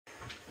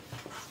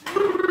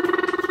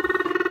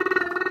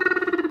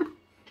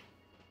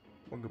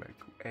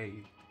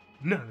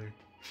another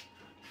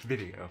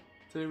video.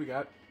 Today we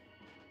got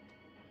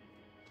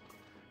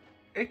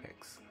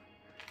Apex.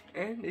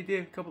 And they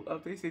did a couple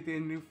updates, they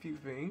did a new few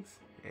things,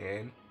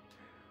 and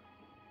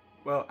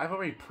well, I've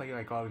already played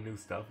like all the new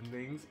stuff and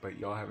things, but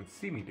y'all haven't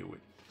seen me do it.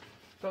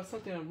 So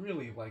something I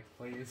really like to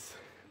play is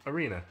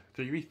Arena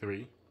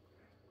 3v3.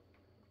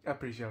 I'm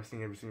pretty sure I've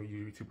seen every single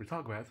YouTuber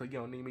talk about it, so you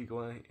don't need me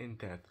going in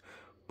depth.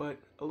 But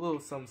a little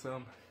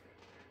some,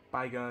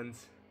 buy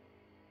guns,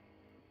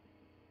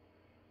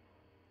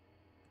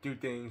 do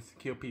things,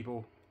 kill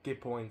people,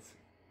 get points,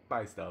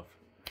 buy stuff.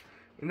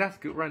 And that's a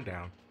good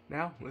rundown.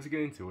 Now, let's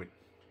get into it.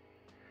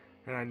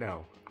 And I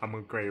know, I'm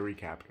great at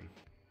recapping.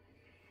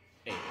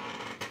 Hey.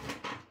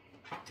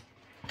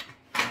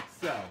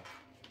 So,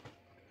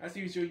 as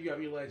usual, you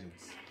have your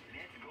legends.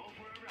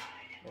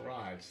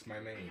 Mirage, my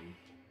main.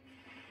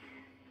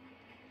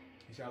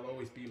 He shall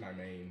always be my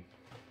main.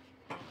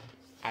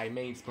 I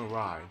main's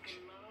Mirage.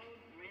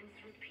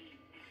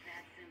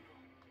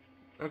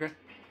 Okay.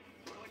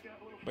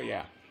 But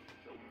yeah.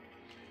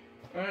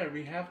 Alright,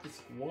 we have the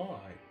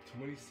squad.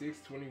 26,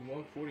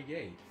 21,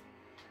 48.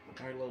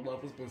 Alright, low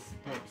levels, but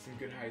some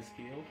good high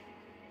skill.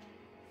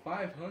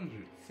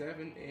 500,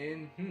 7,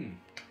 and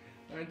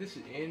Alright, this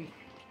should end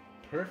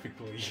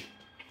perfectly.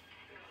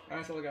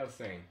 Alright, so like I was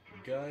saying.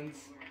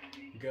 Guns,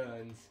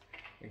 guns,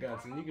 and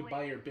guns. And you can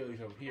buy your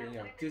abilities over here and you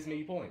have this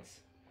many points.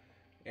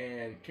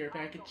 And care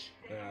package,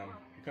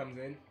 it comes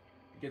in.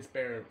 It gets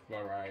better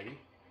variety.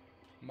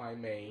 My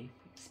main,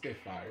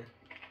 Spitfire.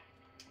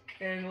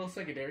 And a little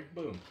secondary,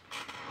 boom.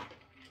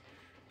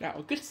 Now,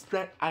 a good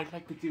strat I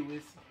like to do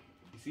is,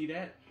 you see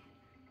that?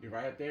 You're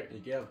right up there and you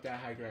get up that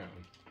high ground.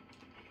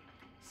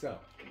 So,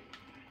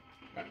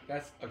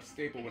 that's a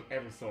staple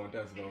whenever someone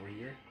does it over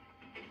here.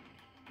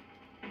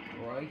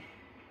 Run.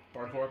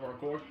 Parkour,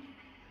 parkour.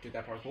 Get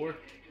that parkour.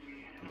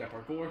 Get that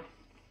parkour.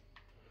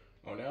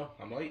 Oh no,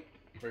 I'm late.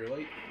 I'm very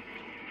late.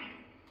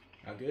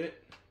 Not good.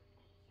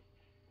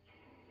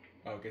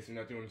 Oh, guess you're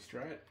not doing the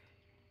strat.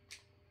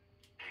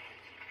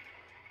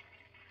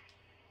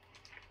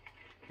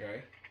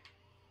 Okay.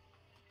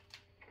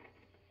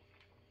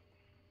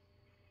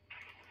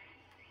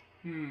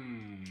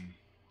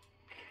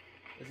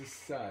 This is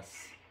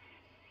sus.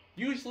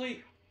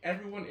 Usually,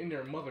 everyone and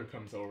their mother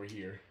comes over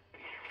here.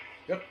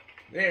 Yep,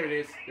 there it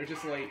is. They're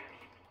just late.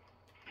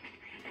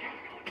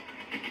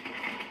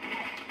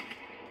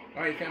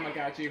 Alright, fam, I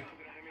got you.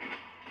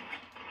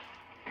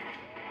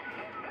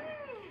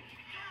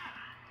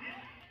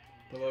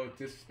 A little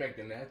disrespect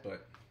in that,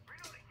 but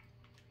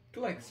I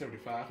like the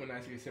 75. When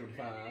I see a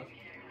 75.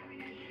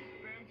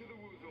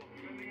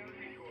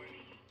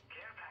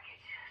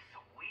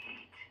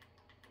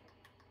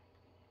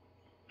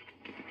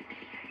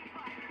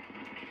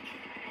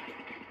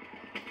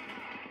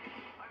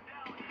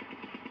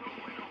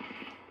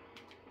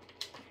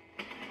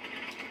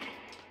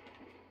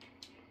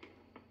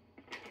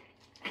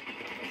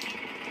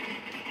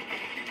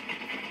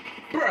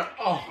 Bruh,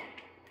 oh.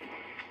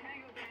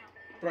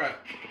 Bruh.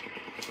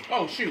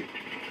 Oh, shoot.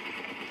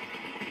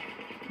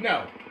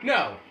 No,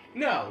 no,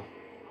 no.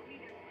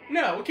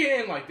 No, it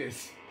can't end like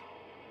this.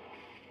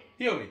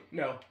 Heal me.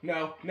 No,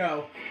 no,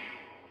 no.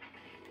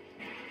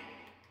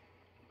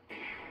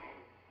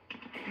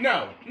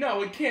 No,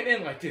 no, it can't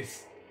end like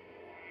this.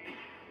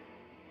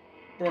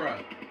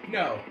 Bruh,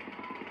 no.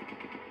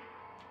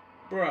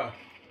 Bruh.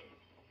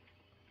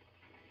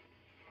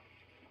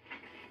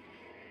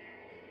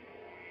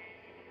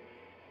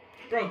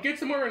 Bro, get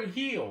somewhere and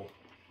heal.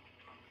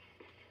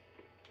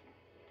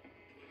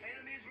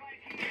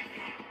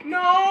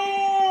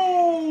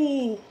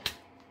 No!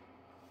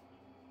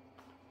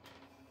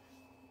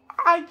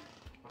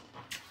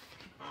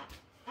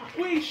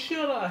 We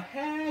should have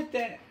had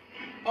that.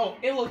 Oh,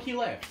 and look, he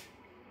left.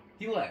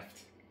 He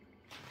left.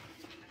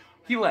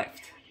 He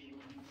left.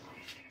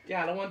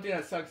 Yeah, the one thing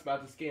that sucks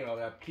about this game is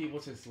that people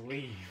just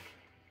leave.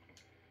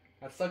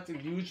 That sucks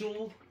in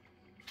usual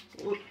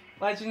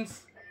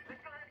Legends.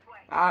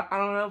 I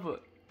don't know,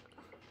 but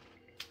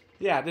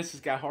yeah, this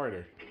just got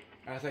harder.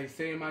 As I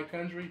say in my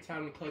country,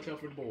 time to clutch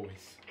up for the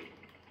boys.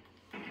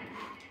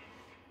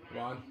 Come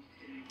on.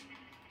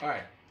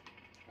 Alright.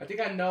 I think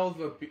I know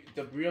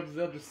the ribs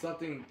of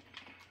something.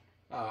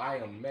 I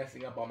am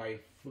messing up on my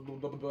blah,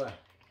 blah, blah, blah.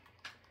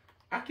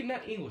 I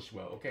cannot English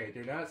well, okay?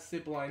 They're not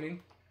ziplining.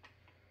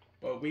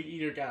 But we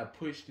either gotta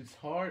push this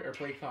hard or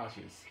play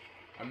cautious.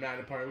 I'm not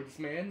a part with this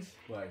man's,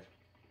 but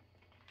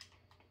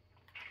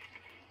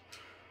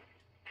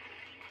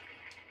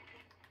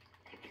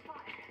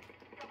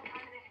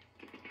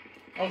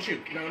oh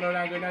shoot, no,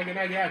 not good, not good,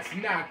 not good, that's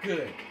not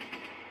good.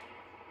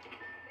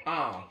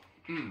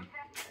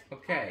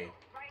 Okay.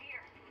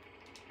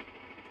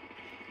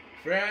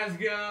 Friends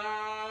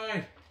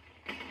guy!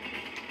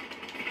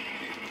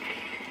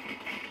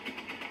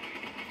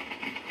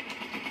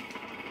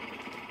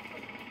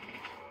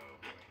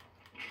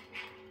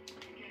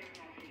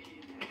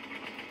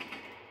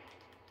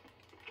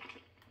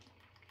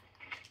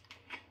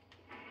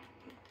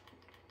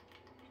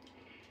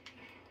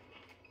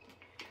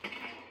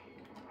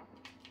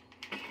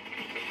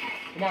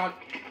 Come on.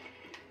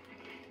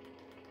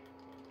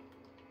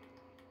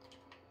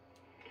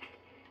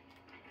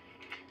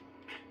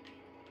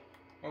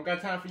 Don't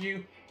got time for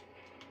you.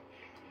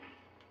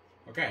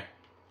 Okay.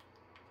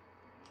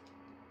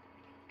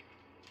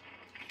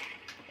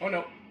 Oh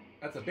no,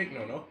 that's a big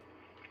no-no.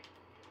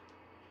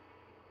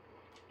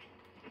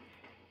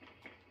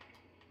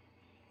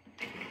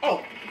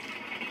 Oh!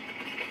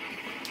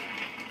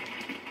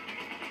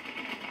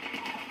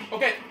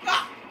 Okay.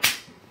 Ah!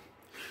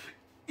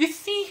 You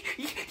see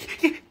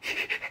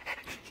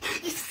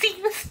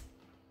this?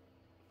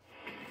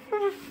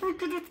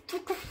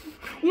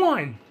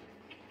 One.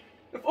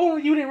 If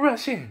only you didn't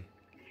rush in.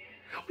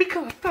 We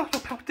could have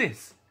thought about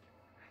this.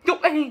 Your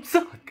aim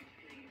suck.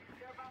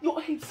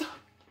 Your aim suck.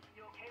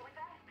 You okay with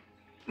that?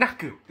 Not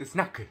good. It's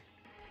not good.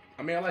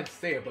 I mean, I like to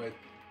say it, but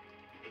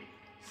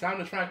it's time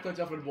to try and clutch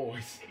up for the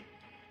boys.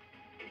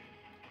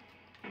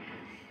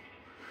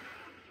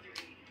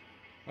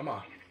 Come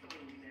on.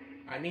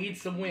 I need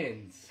some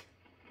wins.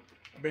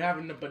 I've been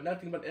having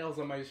nothing but L's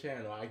on my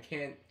channel. I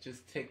can't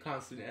just take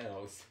constant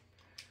L's.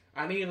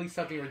 I need at least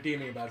something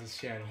redeeming about this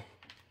channel.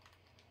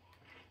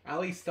 At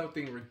least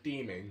something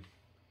redeeming.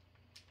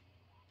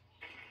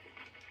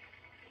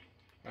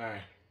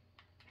 Alright.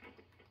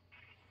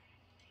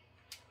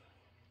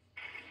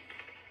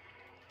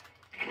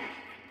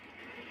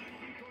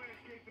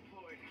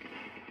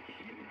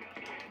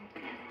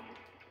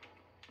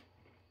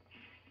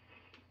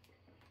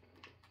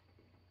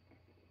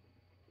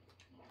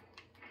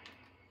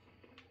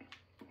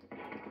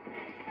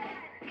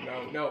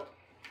 No.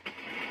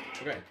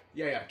 Okay.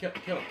 Yeah. Kill.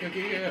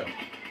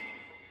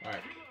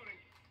 Alright.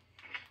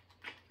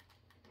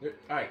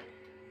 Alright.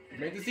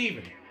 Make this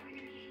even.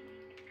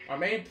 Our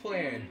main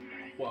plan.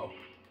 Whoa.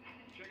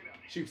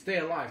 Shoot, stay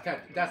alive.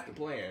 That's the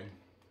plan.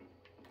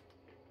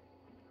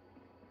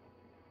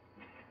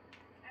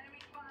 Enemy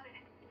spotted.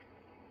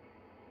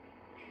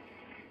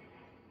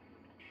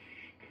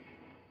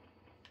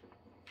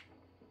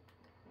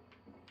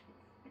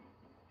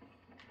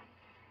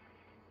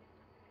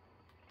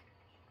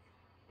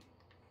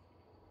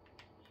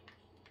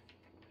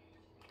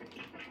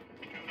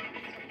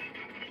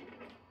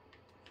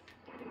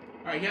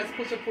 Alright, he has to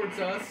push up towards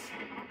us.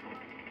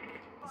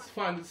 This is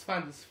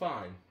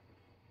fine.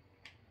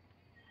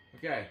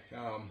 Okay,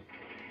 the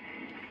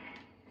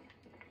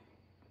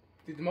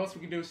most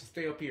we can do is just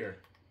stay up here.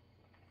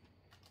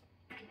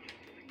 I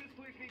think this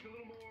place needs a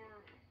little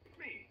more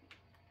me.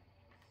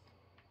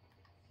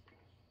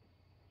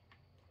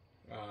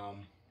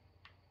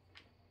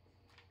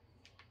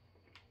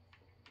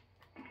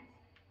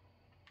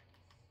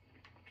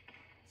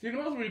 See, the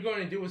most we're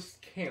going to do is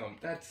camp.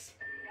 That's...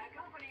 Got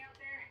company out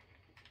there.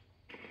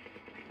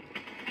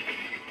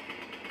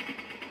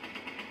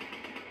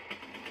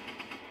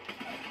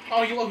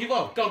 Oh, you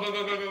low.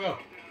 Go.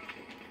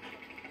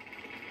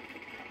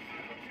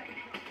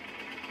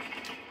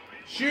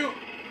 Shoot.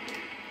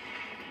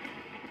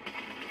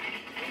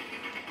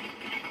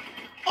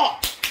 Oh.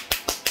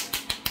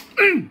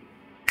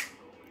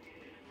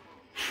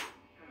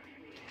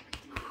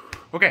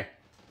 Okay.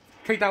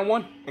 Take down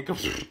one and go.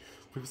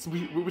 We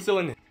were still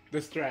in it. The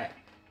strat.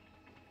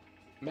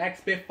 Max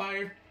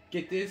Spitfire.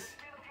 Get this.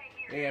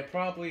 And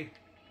probably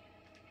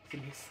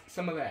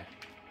some of that.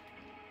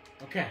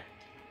 Okay.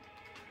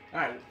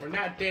 Alright, we're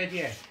not dead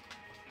yet.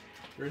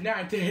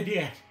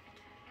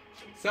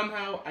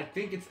 Somehow, I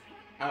think it's...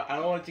 I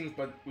don't want to jinx,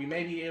 but we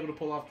may be able to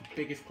pull off the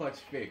biggest clutch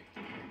fig.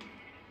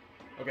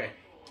 Okay.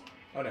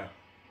 Oh no.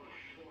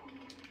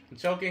 I'm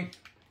choking.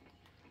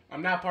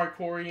 I'm not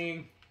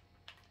parkouring.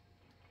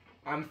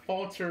 I'm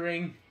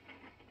faltering.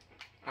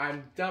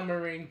 I'm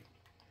dumbering.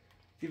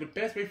 See, the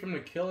best way for them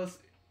to kill us...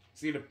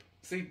 See,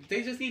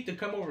 they just need to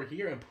come over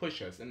here and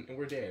push us, and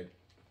we're dead.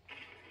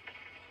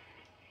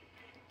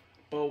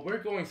 But we're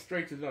going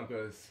straight to them,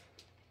 because...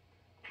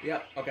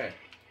 Yep, okay.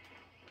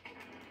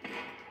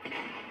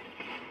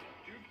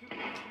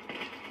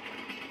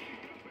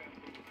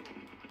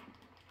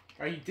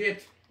 Alright, he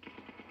dipped.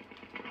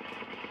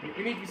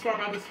 We need to be smart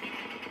about this.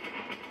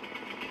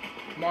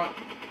 Come on.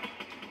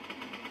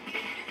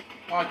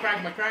 Oh, I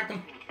cracked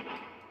him.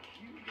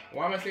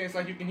 Why am I saying it's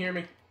like you can hear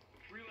me?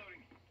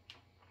 Reloading.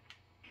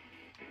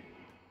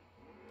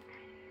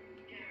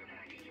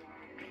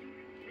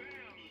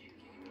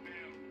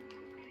 Bam.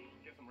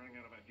 Guess I'm running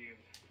out of ideas.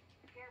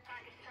 Care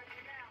package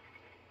touching down.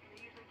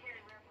 They usually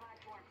carry rare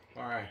platforms.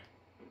 Alright.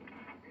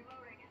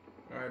 Reloading.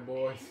 Alright,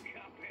 boys.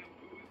 Got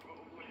bamboos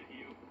over at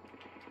you.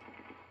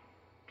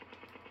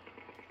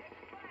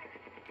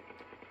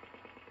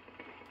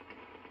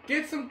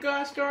 Get some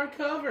gosh darn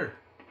cover.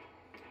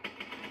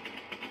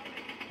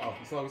 Oh,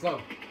 he's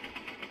low.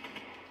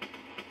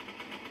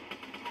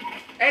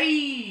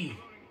 Hey!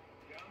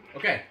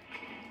 Okay.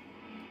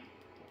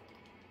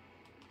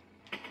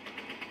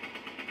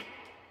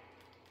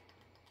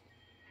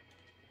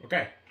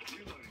 Okay.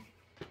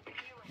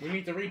 We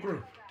need to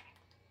regroup.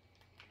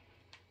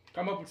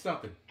 Come up with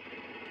something.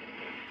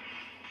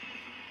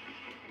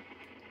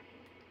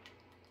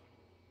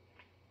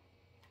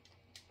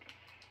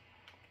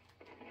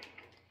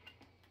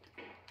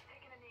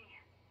 Taking a knee.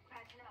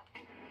 Patching up.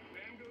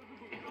 Bam goes the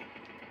boot.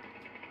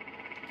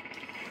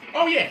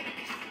 Oh yeah!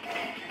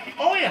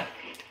 Oh yeah!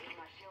 Need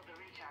my shield to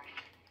recharge.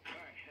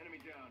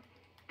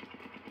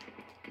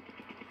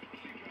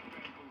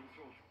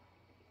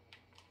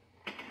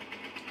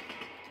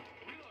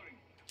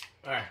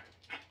 Alright.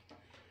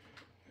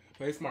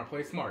 Play smart,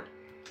 play smart.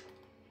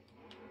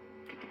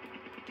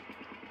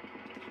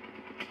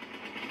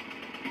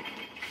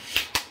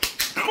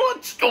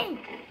 Let's go!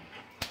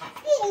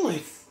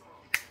 Flawless!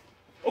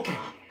 Okay.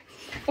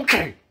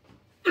 Okay.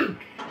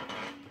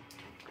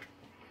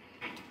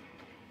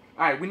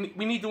 Alright,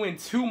 we need to win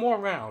 2 more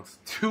rounds.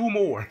 2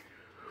 more.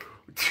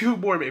 2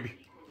 more,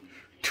 baby.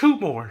 2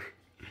 more.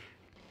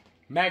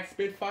 Max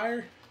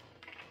Spitfire.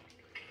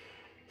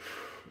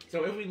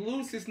 So if we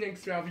lose this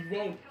next round, we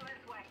won't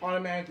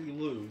automatically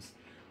lose.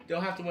 They'll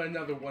have to win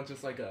another one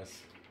just like us.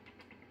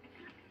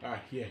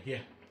 Alright, yeah.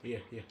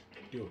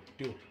 Do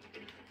it.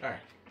 Alright,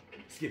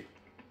 skip.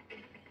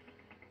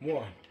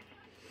 1.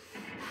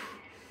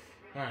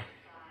 Alright.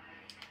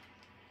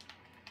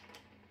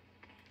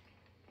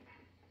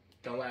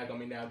 Don't lag on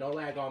me now. Don't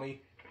lag on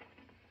me.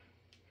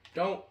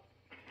 Don't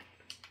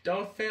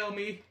fail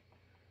me.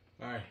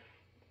 Alright.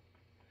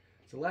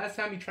 So last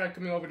time he tried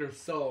coming over to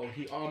solo,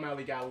 he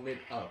automatically got lit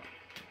up.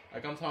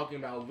 Like I'm talking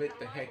about lit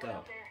the heck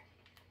up.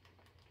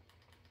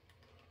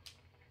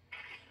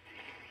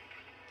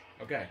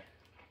 Okay.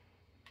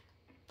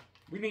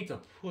 We need to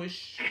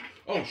push.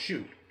 Oh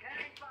shoot.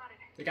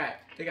 They got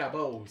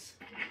bows.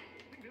 I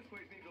think this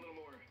place needs a little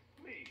more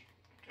me.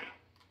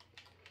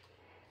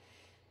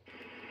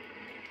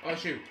 Oh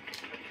shoot.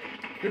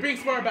 They're being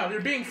smart about it.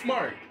 They're being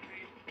smart.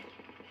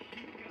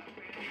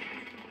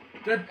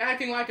 They're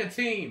acting like a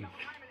team.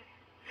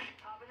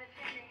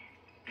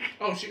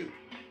 Oh shoot.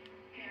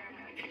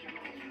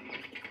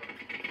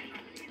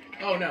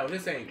 Oh no,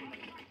 this ain't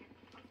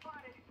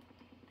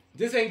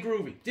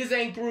groovy. This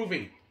ain't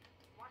groovy.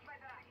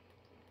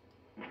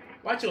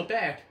 Watch your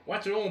back.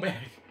 Watch your own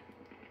back.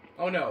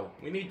 Oh no,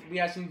 we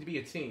actually need to be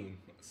a team.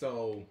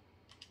 So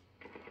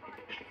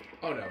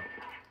oh no.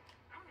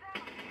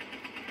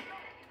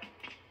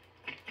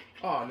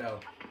 Oh no.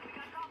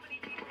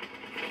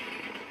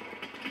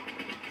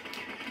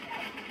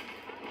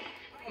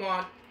 Come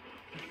on.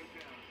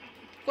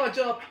 Clutch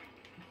up.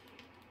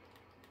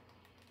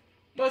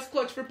 Must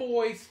clutch for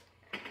boys.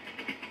 I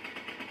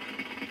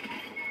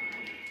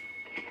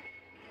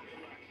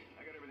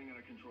got everything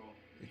under control.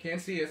 They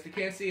can't see us. They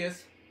can't see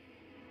us.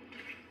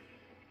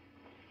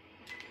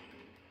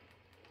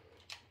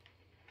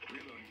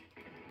 Reloading.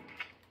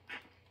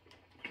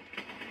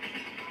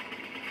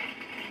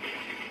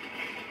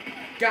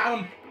 Got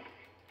him.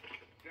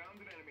 Downed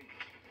an enemy.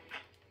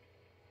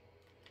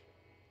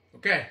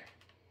 Okay.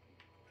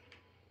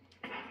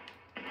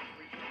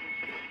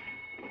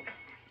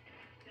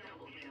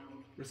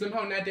 We're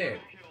somehow not dead.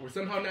 We're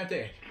somehow not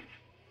dead.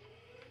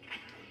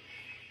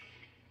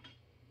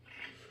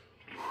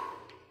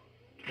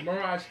 The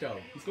Mirage though.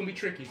 He's gonna be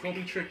tricky. He's gonna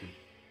be tricky.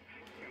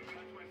 Gotta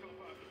patch myself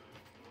up.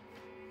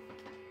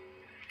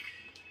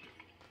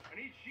 I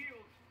need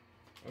shields.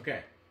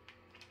 Okay.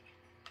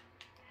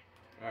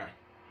 Alright.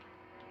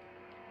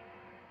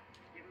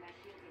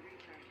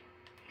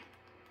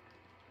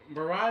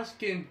 Mirage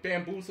can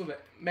bamboozle the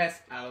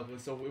mess out of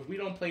us, so if we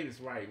don't play this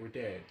right, we're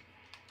dead.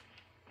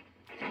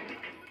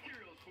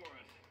 Materials for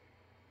us.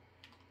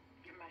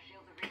 Give my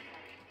shields a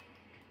recharge.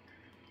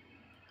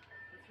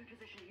 Let's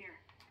reposition here.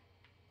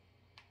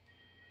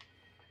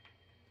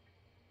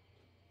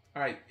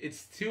 Alright,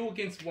 it's 2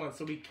 against 1,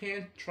 so we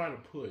can try to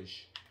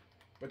push.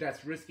 But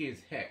that's risky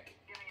as heck.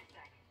 Give me a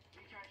sec.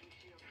 Recharging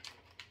shield.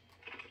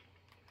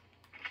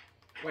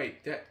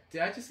 Wait, did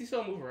I just see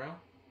someone move around?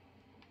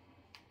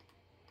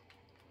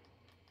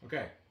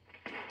 Okay.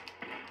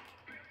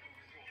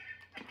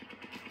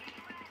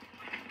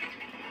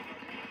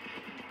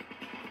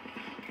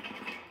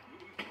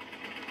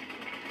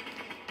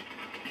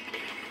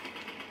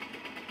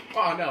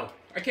 Oh no,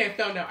 I can't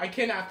fail now. I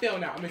cannot fail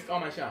now. I missed all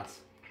my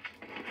shots.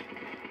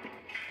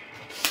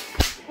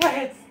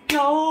 Let's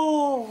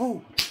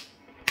go!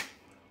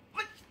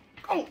 Let's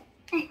go!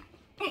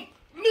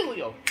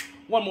 Emilio!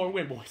 One more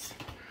win, boys.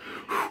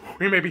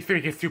 We may be 3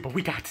 against 2, but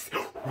we got this.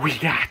 We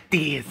got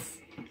this.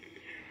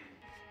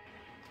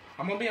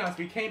 I'm gonna be honest,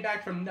 we came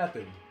back from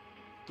nothing.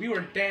 We were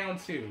down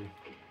 2.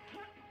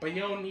 But you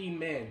don't need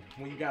men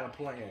when you got a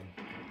plan.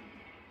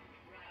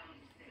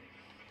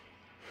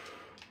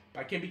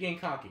 I can't be getting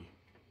cocky.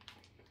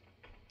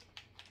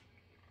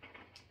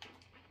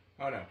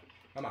 Oh no.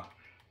 Come on.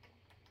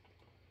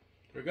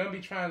 We're gonna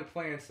be trying to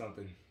plan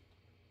something.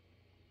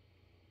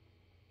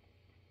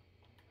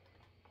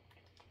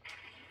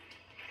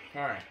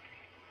 Alright.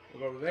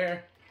 We'll go over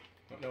there.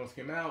 No one's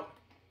came out.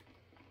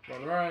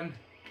 Run.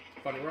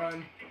 Fun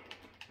run.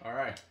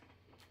 Alright.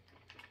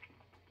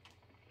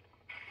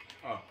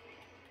 Oh.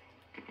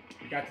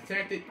 We got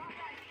detected.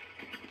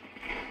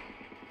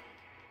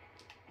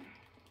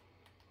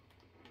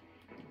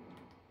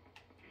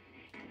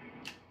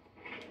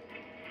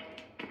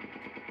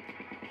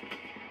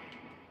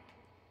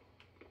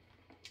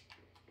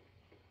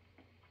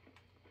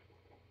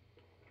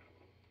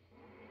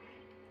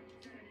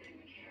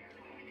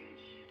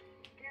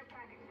 Care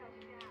package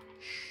touched down.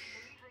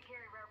 They usually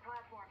carry rare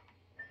platforms.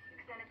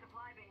 Extended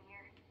supply bin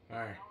here.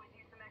 Alright. Always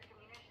use some extra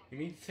munitions. We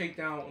need to take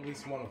down at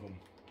least one of them.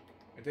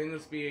 And then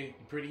this be a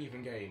pretty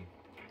even game.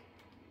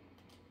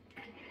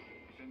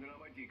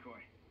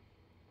 decoy.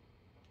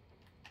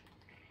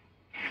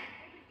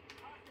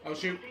 Oh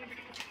shoot.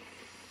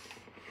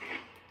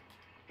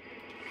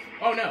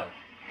 Oh no.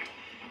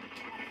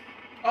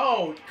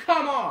 Oh,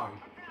 come on.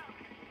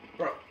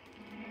 Bro. Got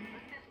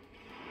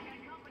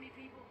company,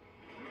 people.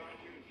 We're out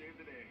here to save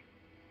the day.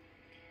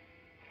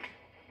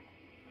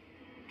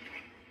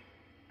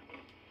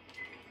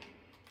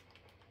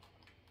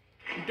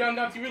 You dumb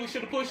nuts, you really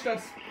should have pushed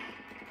us.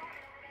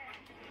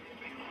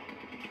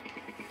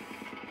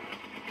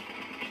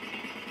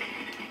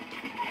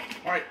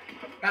 Alright,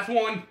 that's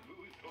one.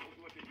 Bamboozled,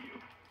 look at you.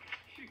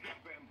 You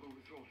got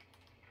bamboozled.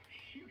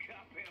 You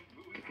got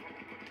bamboozled, look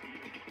at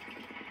you.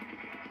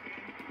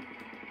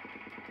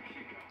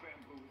 You got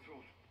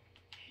bamboozled.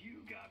 You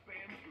got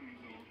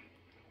bamboozled.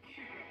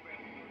 You got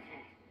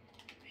bamboozled.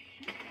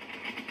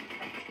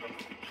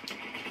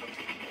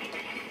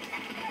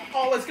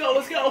 Oh, let's go,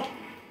 let's go.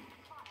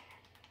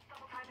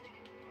 Double timing it.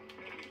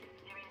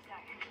 Give me a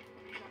sec.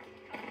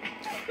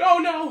 Oh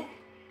no.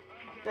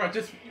 Bro,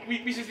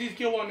 we just need to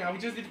kill one now. We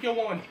just need to kill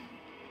one.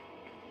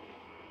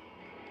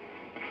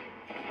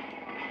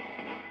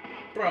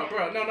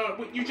 Bro,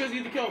 no, you just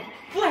need to kill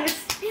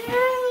Flex.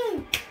 Yeah.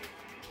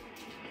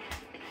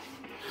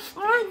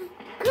 Let's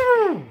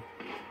go.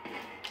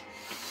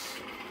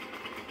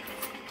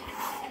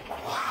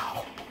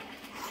 Wow.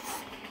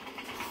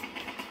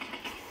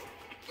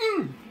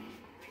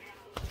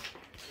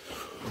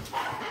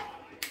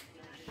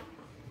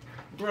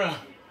 Bruh.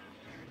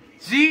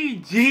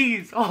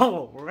 GG's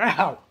all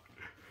around.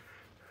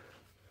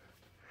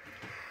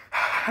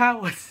 I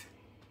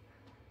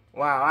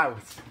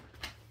was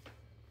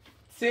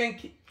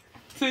 10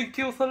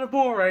 kills on the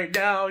board right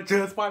now.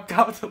 Just wiped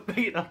out the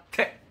lead of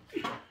 10.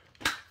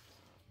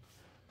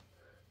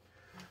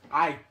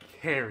 I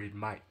carried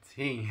my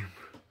team.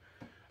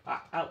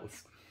 I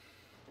was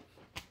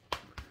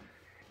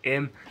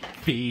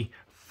MVP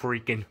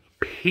freaking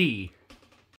P.